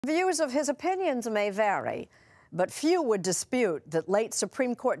Views of his opinions may vary, but few would dispute that late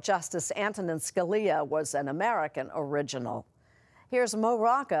Supreme Court Justice Antonin Scalia was an American original. Here's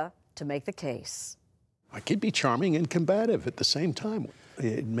Rocca to make the case. I could be charming and combative at the same time.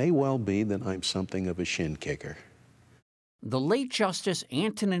 It may well be that I'm something of a shin kicker. The late Justice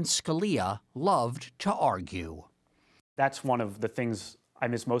Antonin Scalia loved to argue. That's one of the things I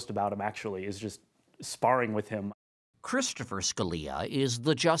miss most about him, actually, is just sparring with him. Christopher Scalia is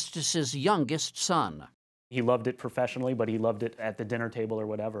the justice's youngest son. He loved it professionally, but he loved it at the dinner table or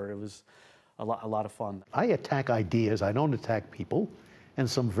whatever. It was a lot of fun. I attack ideas, I don't attack people, and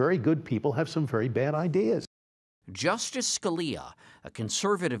some very good people have some very bad ideas. Justice Scalia, a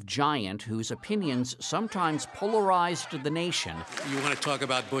conservative giant whose opinions sometimes polarized the nation, You want to talk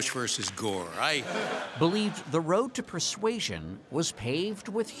about Bush versus Gore? believed the road to persuasion was paved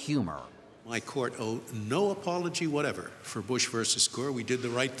with humor. My court owe no apology whatever for Bush versus Gore. We did the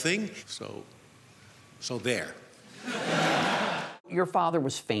right thing, so there. Your father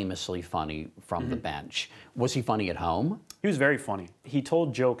was famously funny from the bench. Was he funny at home? He was very funny. He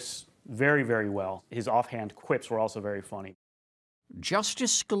told jokes very, very well. His offhand quips were also very funny.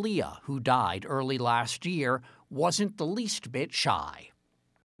 Justice Scalia, who died early last year, wasn't the least bit shy.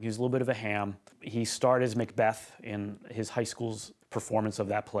 He was a little bit of a ham. He starred as Macbeth in his high school's performance of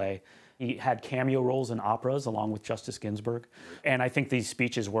that play. He had cameo roles in operas along with Justice Ginsburg. And I think these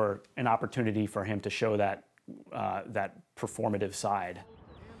speeches were an opportunity for him to show that performative side.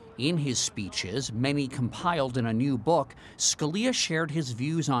 In his speeches, many compiled in a new book, Scalia shared his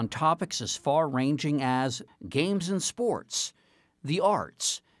views on topics as far-ranging as games and sports, the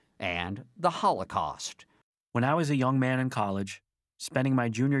arts, and the Holocaust. When I was a young man in college, spending my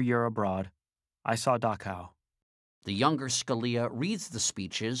junior year abroad, I saw Dachau. The younger Scalia reads the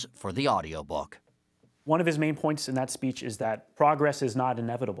speeches for the audiobook. One of his main points in that speech is that progress is not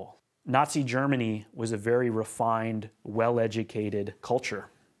inevitable. Nazi Germany was a very refined, well-educated culture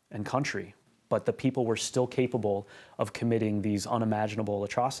and country, but the people were still capable of committing these unimaginable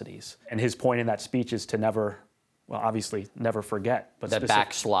atrocities. And his point in that speech is to never, well, obviously, never forget. But that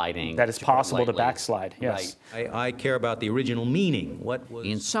backsliding. That it's possible to backslide, yes. Right. I care about the original meaning.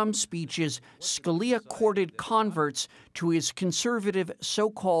 In some speeches, Scalia courted converts to his conservative,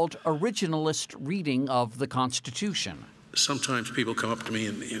 so-called originalist reading of the Constitution. Sometimes people come up to me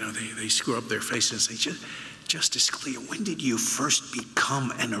and, they screw up their faces and say, Justice Scalia, when did you first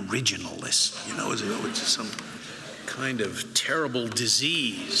become an originalist? It's some kind of terrible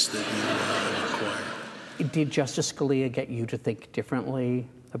disease that you acquire. Did Justice Scalia get you to think differently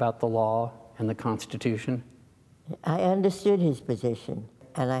about the law and the Constitution? I understood his position,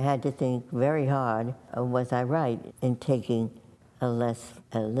 and I had to think very hard, was I right in taking a less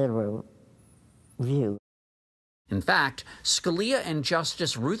literal view? In fact, Scalia and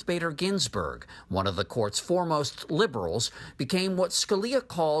Justice Ruth Bader Ginsburg, one of the court's foremost liberals, became what Scalia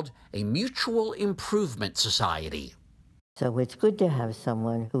called a mutual improvement society. So it's good to have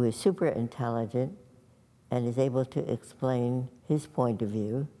someone who is super intelligent and is able to explain his point of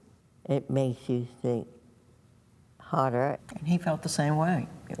view. It makes you think harder. And he felt the same way.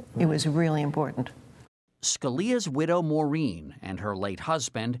 It was really important. Scalia's widow, Maureen, and her late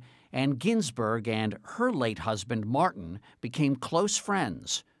husband, and Ginsburg and her late husband, Martin, became close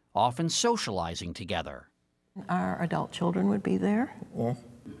friends, often socializing together. Our adult children would be there. Yes.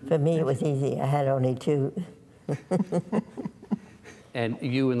 For me, it was easy. I had only 2. And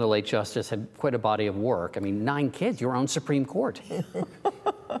you and the late Justice had quite a body of work. I mean, 9 kids, your own Supreme Court.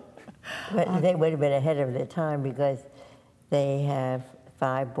 But they would have been ahead of their time because they have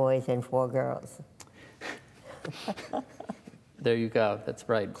 5 boys and 4 girls. There you go. That's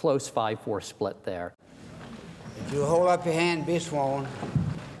right. Close 5-4 split there. If you hold up your hand, be sworn.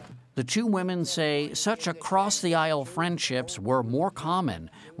 The two women say such across-the-aisle friendships were more common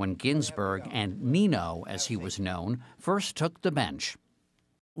when Ginsburg and Nino, as he was known, first took the bench.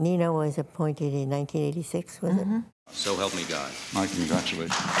 Nino was appointed in 1986, was it? So help me God. My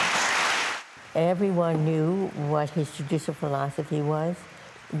congratulations. Everyone knew what his judicial philosophy was.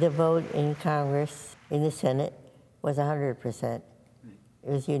 The vote in Congress, in the Senate, was 100%. It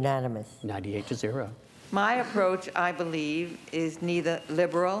was unanimous. 98-0. My approach, I believe, is neither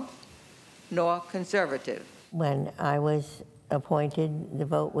liberal nor conservative. When I was appointed, the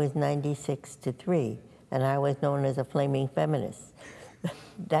vote was 96-3, and I was known as a flaming feminist.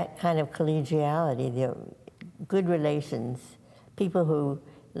 That kind of collegiality, the good relations, people who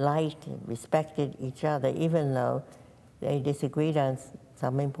liked and respected each other, even though they disagreed on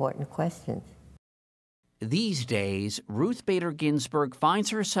some important questions. These days, Ruth Bader Ginsburg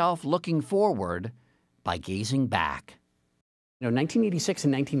finds herself looking forward by gazing back. You know, 1986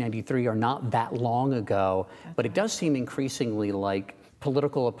 and 1993 are not that long ago, but it does seem increasingly like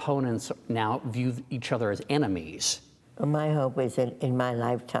political opponents now view each other as enemies. Well, my hope is that in my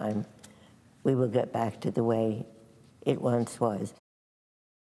lifetime, we will get back to the way it once was.